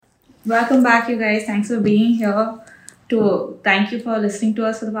Welcome back, you guys. Thanks for being here. Thank you for listening to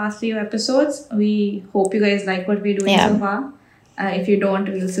us for the past few episodes. We hope you guys like what we're doing so far. If you don't,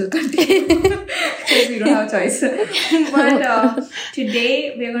 we'll still continue because we don't have a choice. But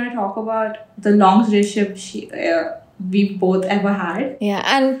today we're going to talk about the longest relationship we both ever had. Yeah,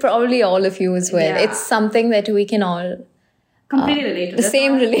 and probably all of you as well. Yeah. It's something that we can all Completely relate to. the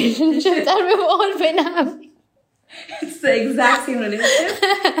same relationship that we've all been having. It's the exact same relationship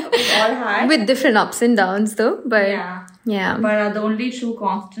we've all had. With different ups and downs though. But Yeah. But the only true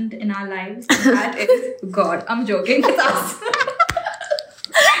constant in our lives that is God. I'm joking. It's us.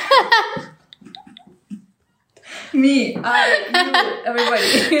 Me. You.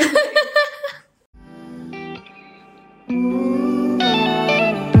 Everybody.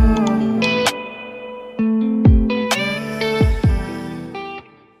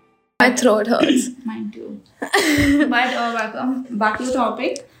 My throat hurts. Mine too. But welcome back to the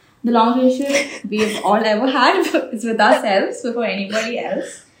topic. The long relationship we've all ever had is with ourselves before anybody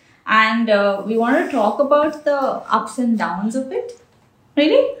else. And we want to talk about the ups and downs of it.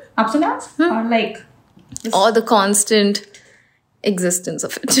 Really? Ups and downs? Or like... Or the constant existence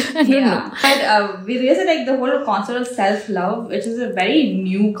of it. I don't know. But we realized that like the whole concept of self-love, which is a very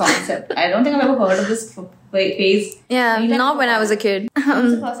new concept. I don't think I've ever heard of this phase. Yeah, not when I was a kid.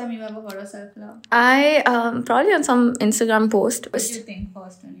 When's the first time you ever heard of self-love? I probably on some Instagram post. What did you think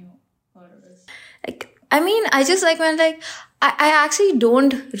first when you heard of this? Like, I mean, I just like when like I actually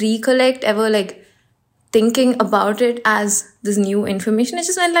don't recollect ever like thinking about it as this new information. It's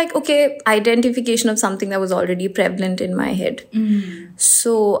just when like, okay, identification of something that was already prevalent in my head.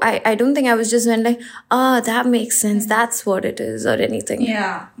 So I don't think I was just when like, that makes sense. That's what it is or anything.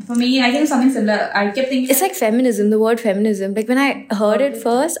 Yeah. For me, I think something similar. I kept thinking... It's like feminism, the word feminism. Like when I heard it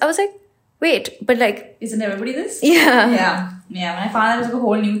first, I was like, wait, but like... Isn't everybody this? Yeah. Yeah. When I found out it was like a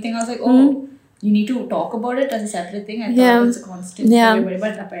whole new thing, I was like, oh... You need to talk about it as a separate thing. I thought it was a constant for everybody,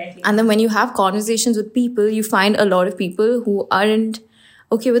 but apparently. And then when you have conversations with people, you find a lot of people who aren't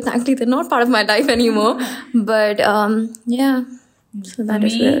okay with thankfully they're not part of my life anymore. But yeah. So that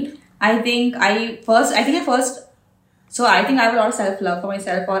is weird. I think I have a lot of self-love for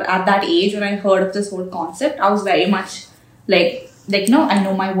myself, or at that age when I heard of this whole concept, I was very much like I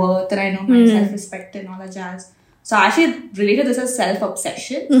know my worth and I know my self-respect and all that jazz. So I actually related this as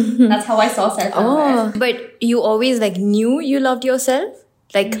self-obsession. That's how I saw self-love. But you always like knew you loved yourself?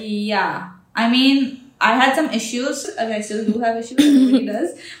 Like yeah. I mean, I had some issues and I still do have issues, everybody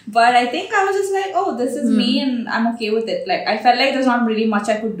does. But I think I was just like, oh, this is me and I'm okay with it. Like I felt like there's not really much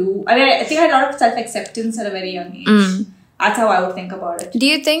I could do. I mean, I think I had a lot of self-acceptance at a very young age. That's how I would think about it. Do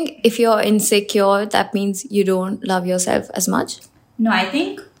you think if you're insecure, that means you don't love yourself as much? No, I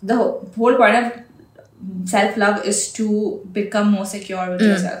think the whole point of self-love is to become more secure with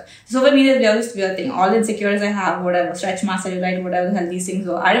yourself. So for me, there's this weird thing. All the insecurities I have, whatever, stretch marks, cellulite, whatever the hell these things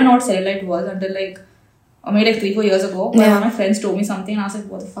were. I don't know what cellulite was until maybe 3-4 years ago. When one of my friends told me something and I was like,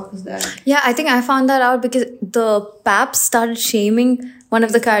 what the fuck is that? Yeah, I think I found that out because the paps started shaming one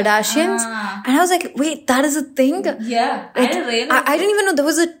of the Kardashians. And I was like, wait, that is a thing? Yeah. Like, I didn't realize I didn't even know there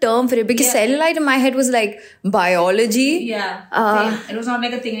was a term for it because cellulite in my head was like biology. Yeah. It was not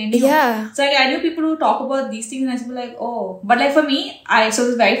like a thing I knew. Yeah. So I knew people who talk about these things and I used to be like, oh. But like for me, so this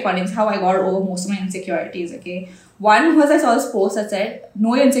is very funny. It's how I got over most of my insecurities, okay? One was I saw this post that said,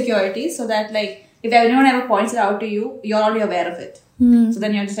 know your insecurities so that like, if anyone ever points it out to you, you're already aware of it. So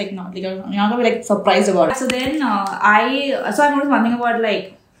then you're just like, you're not gonna be like surprised about it. So then I noticed one thing about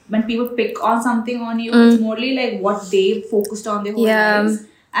like, when people pick on something on you, it's morely like what they focused on their whole lives.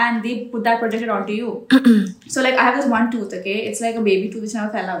 And they put that projection onto you. So like I have this one tooth, okay? It's like a baby tooth which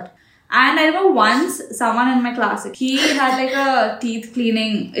never fell out. And I remember once someone in my class, he had like a teeth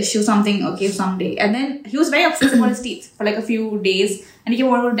cleaning issue, something, okay, someday. And then he was very obsessed about his teeth for like a few days. And he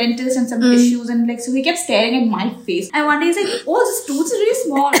came over to a dentist and some issues. And like, so he kept staring at my face. And one day he's like, oh, this tooth is really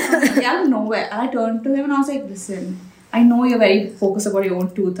small. And I was like, out of nowhere. And I turned to him and I was like, listen, I know you're very focused about your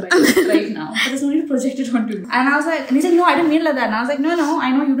own tooth right now, but there's no need to project it onto you. And I was like, and he's like, no, I didn't mean it like that. And I was like, no, I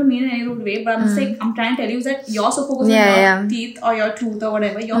know you don't mean it in any rude way, but I'm just like, I'm trying to tell you that you're so focused on your teeth or your tooth or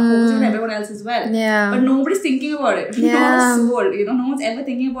whatever, you're focusing on everyone else as well. Yeah. But nobody's thinking about it. Yeah. No one's soul, no one's ever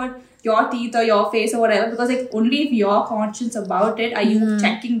thinking about your teeth or your face or whatever, because like only if you're conscious about it are you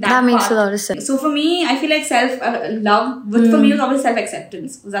checking that That makes part. a lot of sense. So for me, I feel like self-love, for me, was always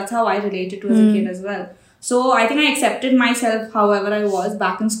self-acceptance. That's how I related to as a kid as well. So I think I accepted myself however I was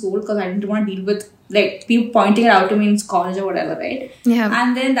back in school because I didn't want to deal with like people pointing it out to me in college or whatever, right? Yeah.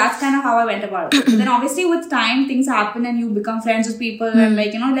 And then that's kind of how I went about it. But then obviously with time things happen and you become friends with people and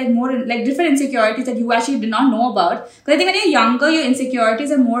like, you know, like more like different insecurities that you actually did not know about. Because I think when you're younger, your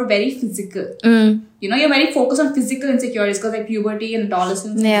insecurities are more very physical. You know, you're very focused on physical insecurities because like puberty and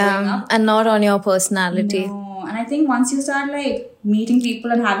adolescence and growing up. And not on your personality. No. And I think once you start like meeting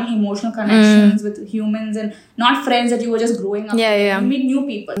people and having emotional connections with humans and not friends that you were just growing up with, you meet new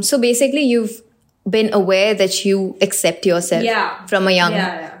people. So basically you've been aware that you accept yourself from a young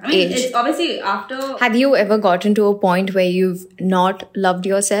I mean, age. it's obviously after... Have you ever gotten to a point where you've not loved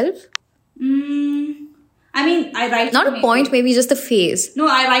yourself? I mean, I right Not a point, maybe just a phase. No,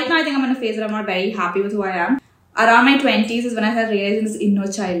 right now I think I'm in a phase where I'm not very happy with who I am. Around my 20s is when I started realizing this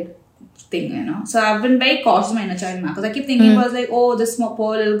inner child thing, you know. So I've been very cautious of my inner child now because I keep thinking about like, oh, this small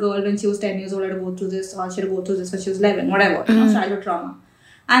poor little girl when she was 10 years old had to go through this, or she had to go through this when she was 11, whatever, you know, childhood trauma.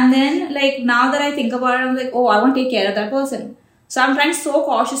 And then like now that I think about it, I'm like, oh, I want to take care of that person. So I'm trying so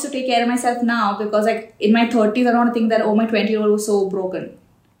cautious to take care of myself now because like in my 30s, I don't want to think that, oh, my 20-year-old was so broken.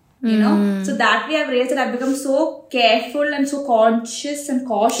 You know? So that way I've realized that I've become so careful and so conscious and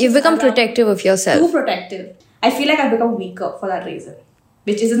cautious. You've become protective of yourself. Too protective. I feel like I've become weaker for that reason.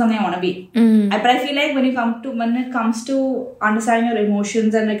 Which isn't something I want to be. But I feel like when it comes to understanding your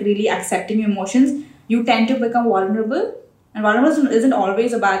emotions and like really accepting your emotions, you tend to become vulnerable. And vulnerable isn't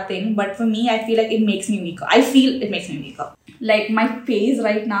always a bad thing, but for me, I feel like it makes me weaker. I feel it makes me weaker. Like my phase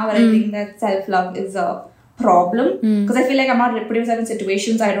right now where I think that self-love is a problem. Because I feel like I'm not putting myself in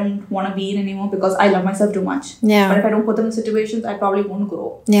situations I don't want to be in anymore because I love myself too much. Yeah. But if I don't put them in situations, I probably won't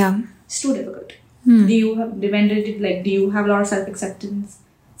grow. Yeah. It's too difficult. Do you have a lot of self-acceptance,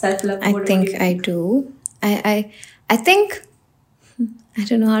 self-love? I think I do. I think I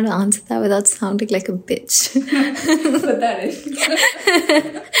don't know how to answer that without sounding like a bitch. Put that in.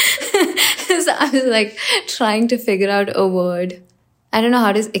 So I was like trying to figure out a word. I don't know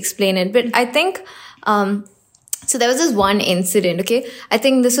how to explain it, but I think so there was this one incident, okay? I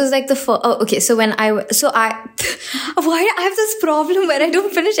think this was like the first... Oh, okay, so when why do I have this problem where I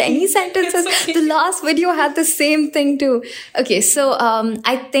don't finish any sentences? Okay. The last video had the same thing too. Okay, so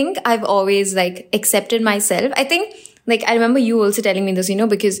I think I've always like accepted myself. I think like I remember you also telling me this, you know,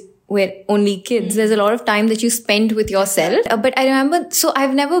 because we're only kids. There's a lot of time that you spend with yourself. But I remember, so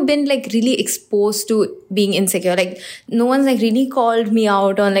I've never been like really exposed to being insecure. Like no one's like really called me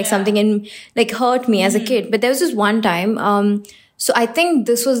out on like something and like hurt me as a kid. But there was this one time, so I think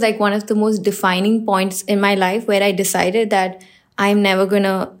this was like one of the most defining points in my life where I decided that I'm never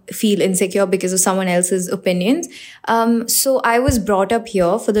gonna feel insecure because of someone else's opinions. So I was brought up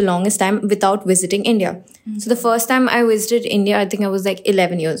here for the longest time without visiting India. So the first time I visited India, I think I was like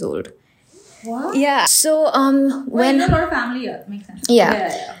 11 years old. What? Yeah. So when you have a lot of family here, makes sense.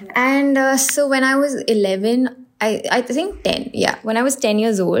 Yeah. And so when I was 11, I think 10. Yeah. When I was 10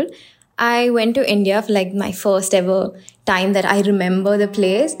 years old, I went to India for like my first ever time that I remember the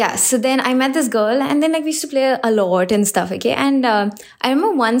place. Yeah, so then I met this girl and then like we used to play a lot and stuff, okay? And I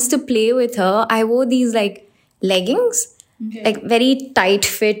remember once to play with her, I wore these like leggings, like very tight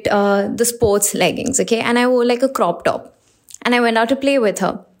fit, the sports leggings, okay? And I wore like a crop top and I went out to play with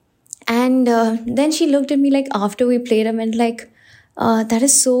her. And then she looked at me like after we played and went like, that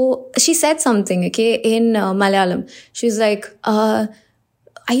is so... She said something, okay, in Malayalam. She was like,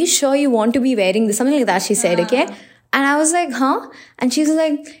 are you sure you want to be wearing this? Something like that she said, okay? And I was like, huh? And she was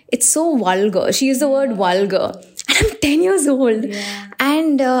like, it's so vulgar. She used the word vulgar. And I'm 10 years old. Yeah.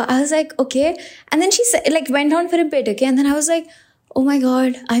 And I was like, okay. And then she said, like went on for a bit, okay? And then I was like, oh my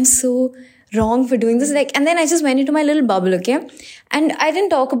God, I'm so wrong for doing this. Like, and then I just went into my little bubble, okay? And I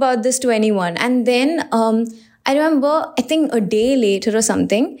didn't talk about this to anyone. And then I remember, I think a day later or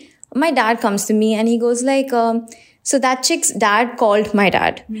something, my dad comes to me and he goes like... So that chick's dad called my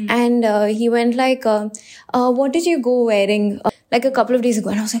dad and he went like, what did you go wearing like a couple of days ago?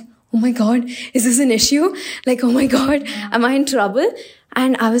 And I was like, oh my God, is this an issue? Like, oh my God, am I in trouble?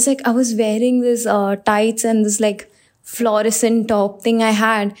 And I was like, I was wearing this tights and this like fluorescent top thing I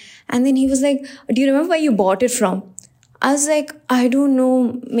had. And then he was like, do you remember where you bought it from? I was like, I don't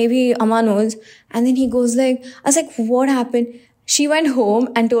know, maybe Amma knows. And then he goes like, I was like, what happened? She went home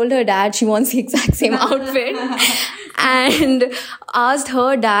and told her dad she wants the exact same outfit and asked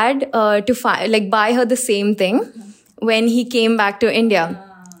her dad to buy her the same thing when he came back to India.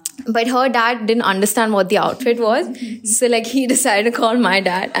 But her dad didn't understand what the outfit was. So like he decided to call my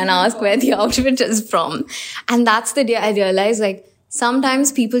dad and ask where the outfit is from. And that's the day I realized like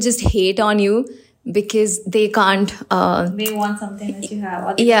sometimes people just hate on you because they can't. They want something that you have,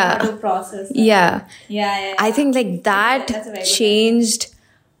 or they Yeah. want to process that. Yeah. Yeah. I think like that That's a very good changed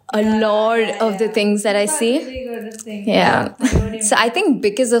a lot of the things that I That's a see. really good thing. Yeah. I know what you So I think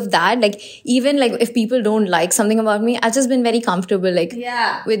because of that, like even like if people don't like something about me, I've just been very comfortable like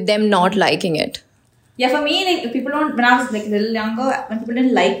Yeah. with them not liking it. Yeah, for me, like, if people don't, when I was like a little younger, when people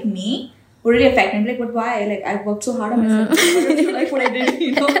didn't like me, it would really affect me. I'm like, but why? Like, I worked so hard on myself. Why don't you like what I did?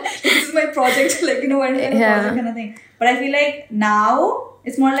 You know, this is my project, like, you know, one kind of Yeah. project kind of thing. But I feel like now,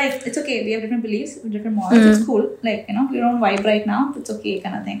 it's more like, it's okay, we have different beliefs, different morals, it's cool. Like, you know, we don't vibe right now, it's okay,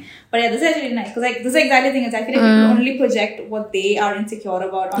 kind of thing. But yeah, this is actually really nice. Because, like, this is exactly the thing. Is I feel like people only project what they are insecure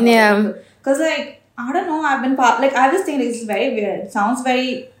about on Yeah. other people. Because, like, I don't know, I've been like, I was thinking, like, this is very weird. It sounds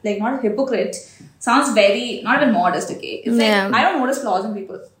very, like, not a hypocrite. Sounds very, not even modest, okay? It's Yeah. like, I don't notice flaws in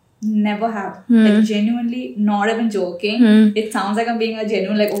people. Never have. Like, genuinely, not even joking. It sounds like I'm being a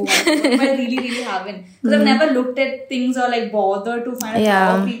genuine, like, oh, what I really, really haven't. Because I've never looked at things or, like, bothered to find a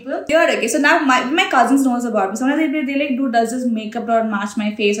flaw in people. Here, okay, so now my cousins knows about me. Sometimes they like, dude, does this makeup not match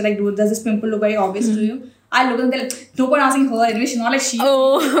my face? Or, like, dude, does this pimple look very obvious to you? I look and they're like, no point asking her. Anyway, she's not like she.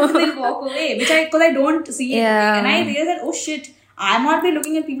 Oh. They'll walk away. Because I don't see it. Yeah. And I realized that, oh, shit. I'm not be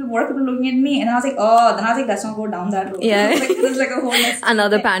looking at people, what are people looking at me? And I was like, let's not go down that road. Yeah. There's like a whole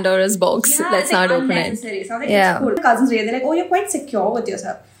Another Pandora's box. yeah, Let's it's like not open it. unnecessary. So I was like, Yeah. it's cool. Cousins really, they're like, oh, you're quite secure with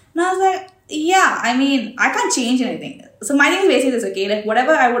yourself. And I was like, yeah, I mean, I can't change anything. So my thing is basically this, okay? Like,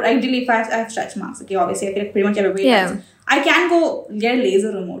 whatever I would, ideally, if I have stretch marks, okay, obviously, I feel like pretty much everybody Yeah. does. I can go get a laser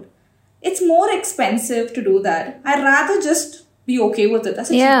removed. It's more expensive to do that. I'd rather just be okay with it. That's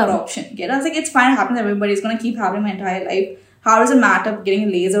a Yeah. cheaper option. Okay? I was like, it's fine, it happens to everybody. It's going to keep happening my entire life. How does it matter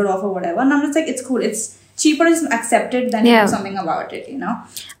getting lasered off or whatever? And I'm just like, it's cool. It's cheaper to just accept it than to Yeah. do something about it, you know?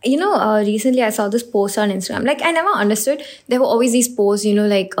 You know, recently I saw this post on Instagram. Like, I never understood. There were always these posts, you know,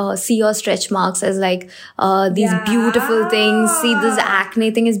 like, see your stretch marks as like these beautiful things. See, this acne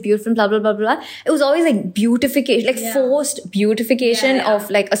thing is beautiful, blah, blah, blah, blah. It was always like beautification, like forced beautification of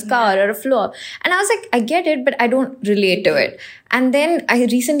like a scar or a flaw. And I was like, I get it, but I don't relate to it. And then I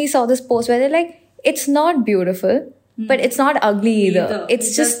recently saw this post where they're like, it's not beautiful, but it's not ugly either.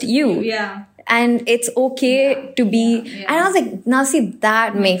 It's just you. Yeah. And it's okay to be. And I was like, now see,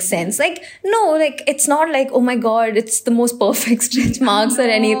 that makes sense. Like, no, like, it's not like, oh my God, it's the most perfect stretch marks or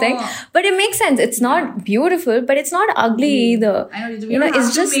anything. But it makes sense. It's not beautiful, but it's not ugly either. I know, You know,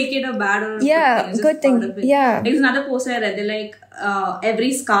 it's just. make it a bad or a Yeah, good thing. It's good just thing. part of it. Yeah. There's another post I read. They're like,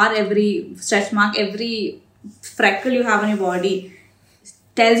 every scar, every stretch mark, every freckle you have on your body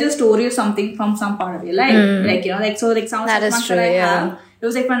tells you a story of something from some part of your life. Like, you know, like, so like some That stretch is marks true, that I yeah. have. It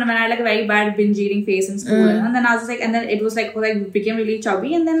was like when I had like a very bad binge eating phase in school, and then I was just like, and then it was like, became really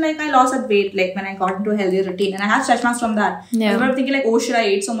chubby, and then like I lost that weight like when I got into a healthier routine, and I had stretch marks from that. Yeah. I was thinking like, oh, should I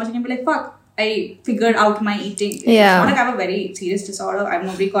eat so much? And I'd be like, fuck, I figured out my eating. Yeah. It's not like I have a very serious disorder. I've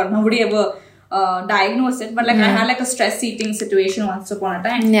nobody ever diagnosed it, but like I had like a stress eating situation once upon a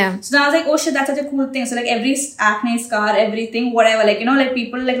time. Yeah. So then I was like, oh shit, that's such a cool thing. So like every acne scar, everything, whatever, like, you know, like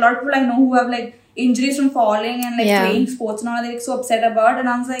people, like a lot of people I know who have like injuries from falling and like playing sports and all, they're like so upset about, and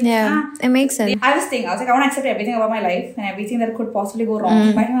I was like, It makes sense. I was like, I want to accept everything about my life and everything that could possibly go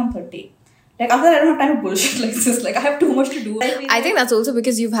wrong by the time I'm 30. Like after that, I don't have time for bullshit like this. Like I have too much to do. I think that's also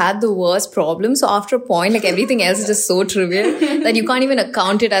because you've had the worst problem. So after a point, like everything else is just so trivial that you can't even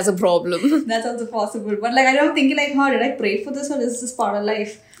account it as a problem. That's also possible. But like I don't think like, how did I pray for this or is this part of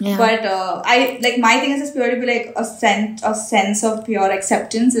life? Yeah. But I like my thing is just purely be like a sense of pure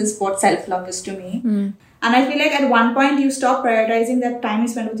acceptance is what self-love is to me. And I feel like at one point you stop prioritizing that time you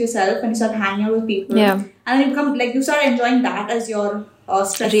spend with yourself and you start hanging out with people. Yeah. And then you become like you start enjoying that as your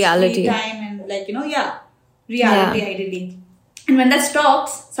stress Reality. time and like, you know, reality ideally. And when that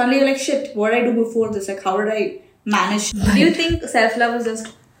stops, suddenly you're like, shit, what did I do before this? Like, how did I manage? Do you think self-love is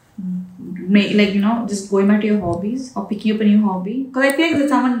just like, you know, just going back to your hobbies or picking up a new hobby? Because I feel like there's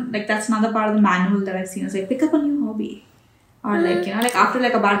someone, like, that's another part of the manual that I've seen. It's like, pick up a new hobby. Or like, you know, like after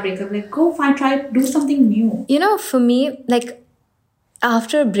like a bad breakup, like, go do something new. You know, for me, like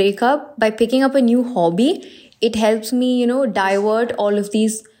after a breakup, by picking up a new hobby, it helps me, you know, divert all of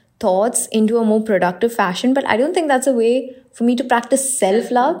these thoughts into a more productive fashion. But I don't think that's a way for me to practice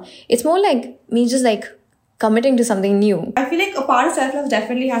self-love. It's more like me just like committing to something new. I feel like a part of self-love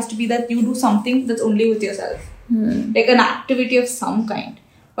definitely has to be that you do something that's only with yourself. Like an activity of some kind.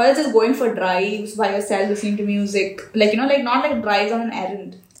 Or it's just going for drives by yourself, listening to music. Like, you know, like not like drives on an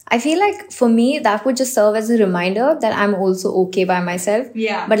errand. I feel like for me, that would just serve as a reminder that I'm also okay by myself.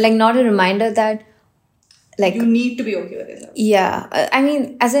 Yeah. But like not a reminder that like you need to be okay with yourself. Yeah, I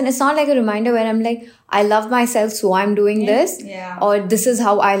mean, as in, it's not like a reminder where I'm like, I love myself, so I'm doing this, or this is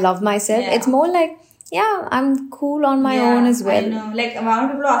how I love myself. It's more like, yeah, I'm cool on my own as well. I know. Like, amount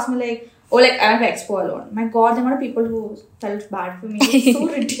of people ask me like, oh, like I went to Expo alone. My God, the amount of people who felt bad for me was so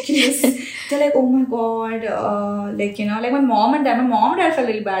ridiculous. They're like, oh my God, like, you know, like my mom and dad felt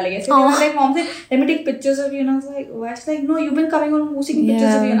really bad. Like, yesterday, like, mom said, let me take pictures of you. And I was like, why? She's like, no, you've been coming on taking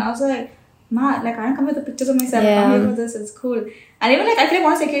pictures of you. And I was like, Ma, like, I don't come with the pictures of myself. I come here for this. It's cool. And even like, I feel like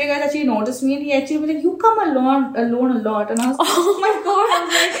one of the security guys actually noticed me, and he actually was like, you come alone a lot. And I was like, oh my God. I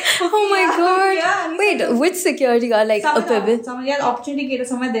was like, okay, oh my God. Yeah. Wait, which security guard? Like a pivot? Somewhere, yeah, opportunity gate or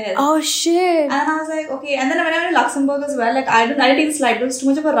somewhere there. Oh shit. And I was like, okay. And then when I went to Luxembourg as well, like, I didn't take the slide. There was too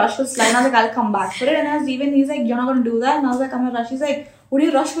much of a rush for the slide. And I was like, I'll come back for it. And I was leaving. He's like, you're not going to do that. And I was like, I'm in a rush. He's like, what do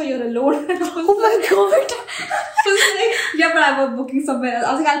you rush for? You're alone. Oh my God. I was like, yeah, but I was booking somewhere else.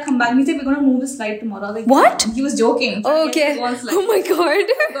 I was like, I'll come back. And he's like, we're going to move the slide tomorrow. I was like, what? He was joking. Oh, okay. Oh my God.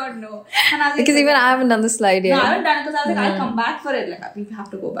 God, no. And I was like, because even I haven't done the slide yet. No, I haven't done it because I was like, I'll come back for it. Like, we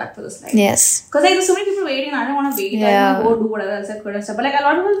have to go back for the slide. Yes. Because like, there's so many people waiting. I don't want to wait. I want to go do whatever else I could and stuff. But like, a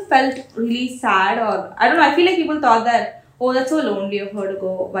lot of people felt really sad, or I don't know. I feel like people thought that, oh, that's so lonely of her to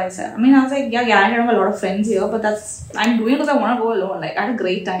go by herself. I mean, I was like, yeah, I have a lot of friends here, but I'm doing it because I want to go alone. Like, I had a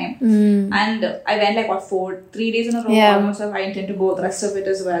great time. And I went like, 3 days in a row almost. I intend to go the rest of it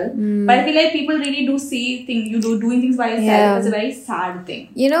as well. But I feel like people really do see doing things by yourself. It's a very sad thing.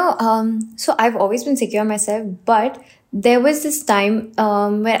 You know, so I've always been secure myself, but there was this time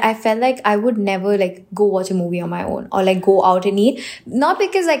where I felt like I would never like go watch a movie on my own or like go out and eat. Not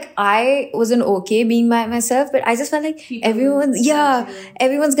because like I wasn't okay being by myself, but I just felt like everyone's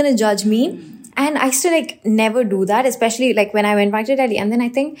gonna judge me. And I used to like never do that, especially like when I went back to Delhi. And then I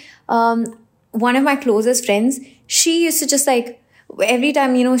think one of my closest friends, she used to just like, every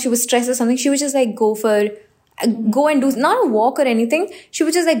time, you know, she was stressed or something, she would just like go and do, not a walk or anything. She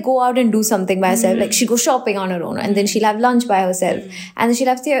would just like go out and do something by herself. Like she'd go shopping on her own, and then she'll have lunch by herself. And then she'll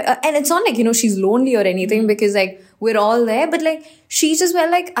have and it's not like, you know, she's lonely or anything, because like we're all there, but like she just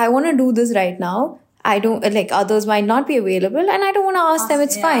felt like, I want to do this right now. I don't, like, others might not be available and I don't want to ask them.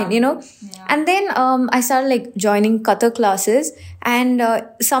 It's fine, you know. And then I started like joining Kathak classes, and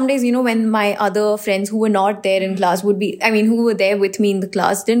some days, you know, when my other friends who were not there in class who were there with me in the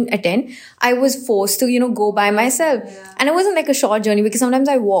class didn't attend, I was forced to, you know, go by myself. And it wasn't like a short journey, because sometimes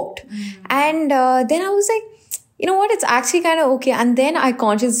I walked. And then I was like, you know what, it's actually kind of okay. And then I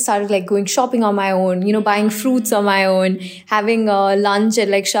consciously started like going shopping on my own, you know, buying fruits on my own, having lunch at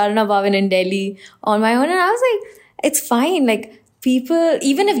like Sharna Bhavan in Delhi on my own. And I was like, it's fine. Like, people,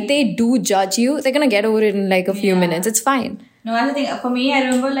 even if they do judge you, they're going to get over it in like a few minutes. It's fine. No, that's the thing. For me, I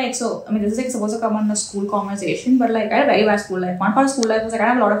remember like, so, I mean, this is like supposed to come on a school conversation, but like, I had a very bad school life. One part of school life was like, I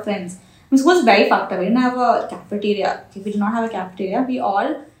had a lot of friends. I mean, school was very fucked up. We didn't have a cafeteria. We did not have a cafeteria. We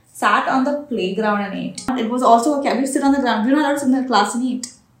all sat on the playground and ate. It was also okay. We sit on the ground. We were not allowed to sit in the class and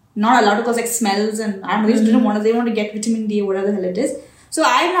eat. Not allowed because like smells, and I don't know, they just didn't want to. They want to get vitamin D or whatever the hell it is. So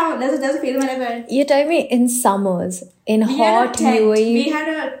there's a phase in my life where you tell me in summers, in hot UAE. We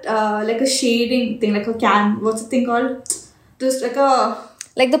had a like a shading thing, like a what's the thing called? Just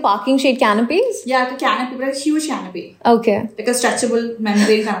like the parking shade canopies? Yeah, like a canopy, but like a huge canopy. Okay. Like a stretchable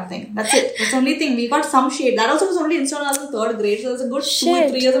membrane kind of thing. That's it. That's the only thing. We got some shade. That also was only installed when I was in 3rd grade. So it was a good 2 or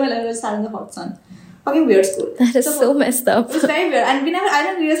 3 years of my life I was sat in the hot sun. Fucking weird school. That is so messed up. It was very weird. And I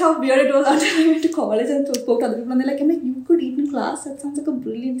didn't realize how weird it was until I went to college and spoke to other people. And they're like, you could eat in class? That sounds like a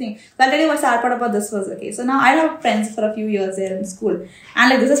brilliant thing. So I'll tell you what sad part about this was. Okay, so now I have friends for a few years there in school. And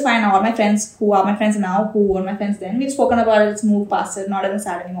like, this is fine now. All my friends who are my friends now, who were my friends then, we've spoken about it. It's moved past it. Not even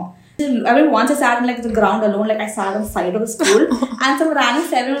sad anymore. I mean, once I sat in like the ground alone, like I sat on the side of the school, and some random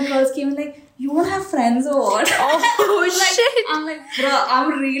 7-year-old girls came and like, you don't have friends or what? Oh, shit. I'm like, bro,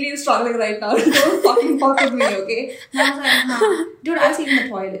 I'm really struggling right now. Don't fucking fuck with me, okay? And I was like, dude, I've eaten in the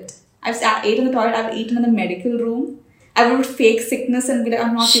toilet. I've eaten in the toilet. I've eaten in the medical room. I would fake sickness and be like,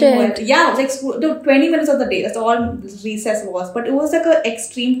 I'm not feeling well. Yeah, it was like school, 20 minutes of the day. That's all recess was. But it was like an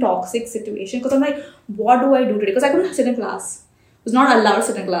extreme toxic situation, because I'm like, what do I do today? Because I couldn't sit in class. I was not allowed to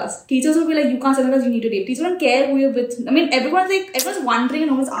sit in class. Teachers would be like, you can't sit in class, you need to leave. Teachers don't care who you're with. I mean, everyone's wondering and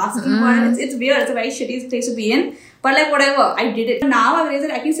no one's asking for it. It's weird. It's a very shitty place to be in. But like, whatever, I did it. Now I've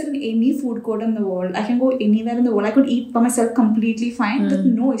realized that I can sit in any food court in the world. I can go anywhere in the world. I could eat by myself completely fine with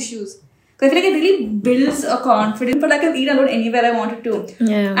no issues. Because I feel like it really builds a confidence. But I can eat alone anywhere I wanted to.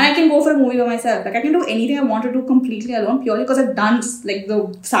 Yeah. And I can go for a movie by myself. Like, I can do anything I want to do completely alone, purely because I've done like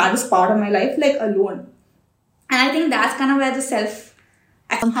the saddest part of my life, like alone. And I think that's kind of where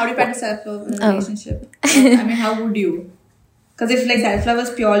how do you practice self-love in a relationship? I mean, how would you? Because if like self-love is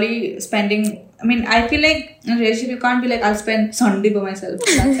purely spending I mean, I feel like in a relationship you can't be like, I'll spend Sunday by myself.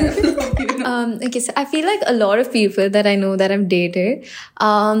 That's kind of, Okay, so I feel like a lot of people that I know that I've dated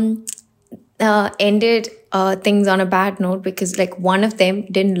ended things on a bad note because like one of them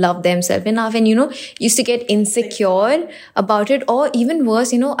didn't love themselves enough and used to get insecure about it, or even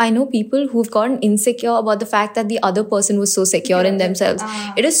worse, I know people who've gotten insecure about the fact that the other person was so secure in themselves.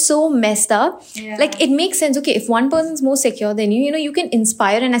 It is so messed up. Like it makes sense. Okay, if one person's more secure than you can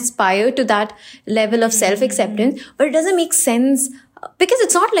inspire and aspire to that level of self-acceptance, but it doesn't make sense. Because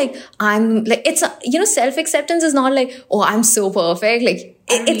it's not like I'm like, it's self-acceptance is not like, oh, I'm so perfect, like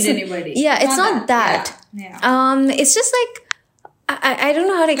I don't need anybody. Yeah, it's not that. Yeah. It's just like I don't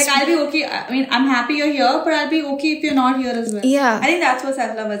know how to explain. Like I'll be okay. I mean, I'm happy you're here, but I'll be okay if you're not here as well. Yeah. I think that's what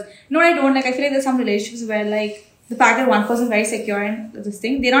self-love is. No, I don't like. I feel like there's some relationships where like the fact that one person is very secure in this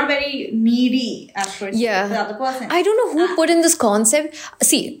thing, they're not very needy at first. Yeah. The other person. I don't know who put in this concept.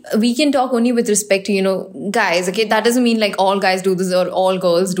 See, we can talk only with respect to, guys, okay? That doesn't mean like all guys do this or all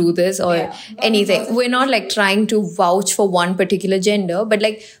girls do this or anything. We're not like trying to vouch for one particular gender, but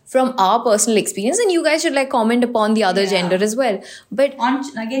like from our personal experience, and you guys should like comment upon the other gender as well. But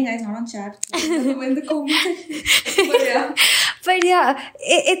Again, guys, not on chat. In the comments. But yeah,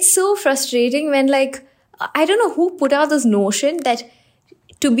 it's so frustrating when like, I don't know who put out this notion that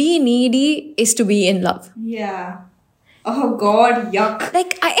to be needy is to be in love. Yeah. Oh God, yuck.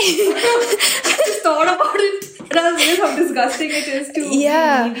 Like I just thought about it and I was realizing how disgusting it is to be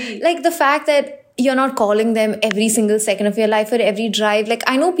needy. Like the fact that you're not calling them every single second of your life or every drive. Like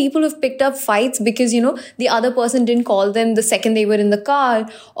I know people who've picked up fights because the other person didn't call them the second they were in the car,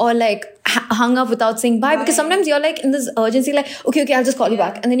 or like hung up without saying bye. Because sometimes you're like in this urgency, like okay, I'll just call you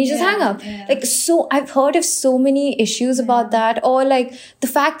back, and then you just hang up. Like, so I've heard of so many issues about that, or like the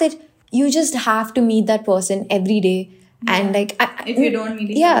fact that you just have to meet that person every day. And like if you don't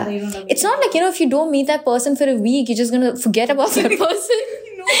meet each other, you don't love it's not like if you don't meet that person for a week, you're just gonna forget about that person.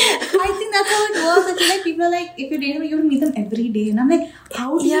 No, I think that's how it works. I feel like people are like, if you're dating, you have to meet them every day, and I'm like,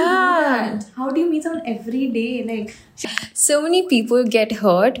 how do you do that? How do you meet someone every day? Like, so many people get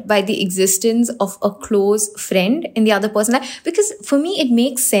hurt by the existence of a close friend in the other person, because for me it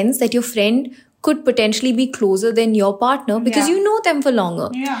makes sense that your friend could potentially be closer than your partner because you know them for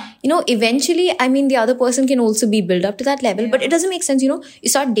longer. Eventually, I mean, the other person can also be built up to that level, but it doesn't make sense. You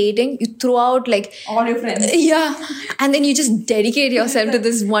start dating, you throw out like all your friends. And then you just dedicate yourself to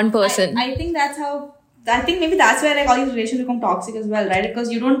this one person. I think that's how. I think maybe that's where like all these relationships become toxic as well, right?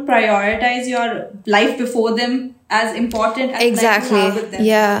 Because you don't prioritize your life before them as important as exactly. like you have with them.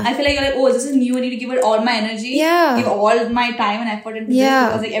 Yeah. I feel like you're like, oh, this is new. I need to give it all my energy. Yeah. Give all my time and effort into this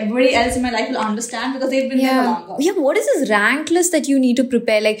because like everybody else in my life will understand because they've been there for longer. Yeah. What is this rank list that you need to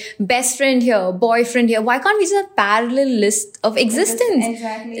prepare? Like best friend here, boyfriend here. Why can't we just have parallel list of existence?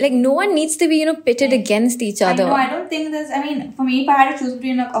 Exactly. Like no one needs to be pitted against each other. I don't think there's. I mean, for me, if I had to choose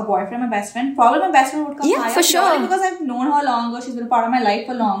between a boyfriend and my best friend, probably my best friend would come higher. For sure. Because I've known her longer. She's been a part of my life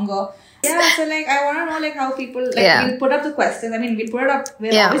for longer. Yeah, so like I want to know like how people like we'll put up the questions. I mean, we'll put it up.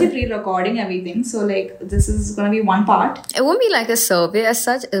 We're obviously pre-recording everything, so like this is gonna be one part. It won't be like a survey as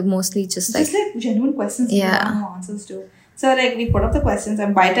such. Mostly just like genuine questions. Yeah, no answers to. So like we put up the questions,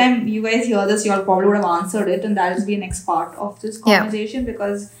 and by the time you guys hear this, you all probably would have answered it, and that will be the next part of this conversation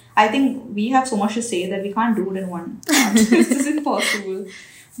because I think we have so much to say that we can't do it in one part. This is impossible.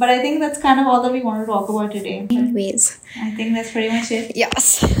 But I think that's kind of all that we want to talk about today. Anyways, I think that's pretty much it.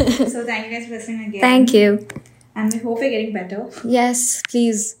 Yes. So thank you guys for listening again. Thank you. And we hope we're getting better. Yes,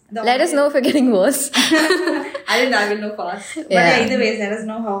 please. Let us know if we're getting worse. I will know fast. But either ways, let us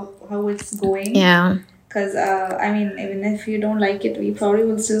know how it's going. Yeah. Because, I mean, even if you don't like it, we probably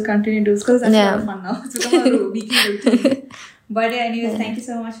will still continue to do this because that's a lot of fun now. It's become a weekly routine. But anyways, thank you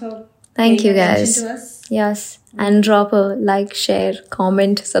so much for Thank you guys. To us. Yes. And drop a like, share,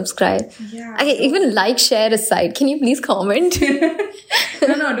 comment, subscribe. Yeah. Okay, even like, share aside. Can you please comment?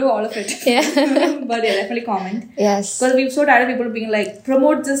 No, do all of it. Yeah. But definitely comment. Yes. Because we're so tired of people being like,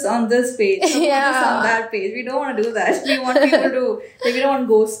 promote this on this page, promote this on that page. We don't want to do that. We want people to, like, we don't want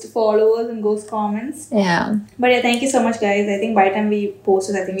ghost followers and ghost comments. Yeah. But thank you so much, guys. I think by the time we post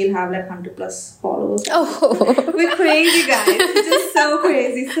it, I think we'll have like 100 plus followers. Oh. We're crazy, guys. It's just so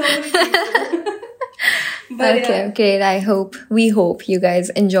crazy. So many people. But okay, great. We hope you guys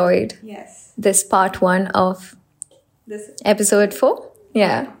enjoyed this part 1 of this episode 4.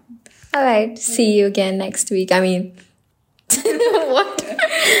 Yeah. All right. See you again next week. I mean, what?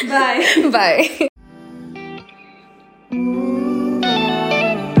 Bye. Bye.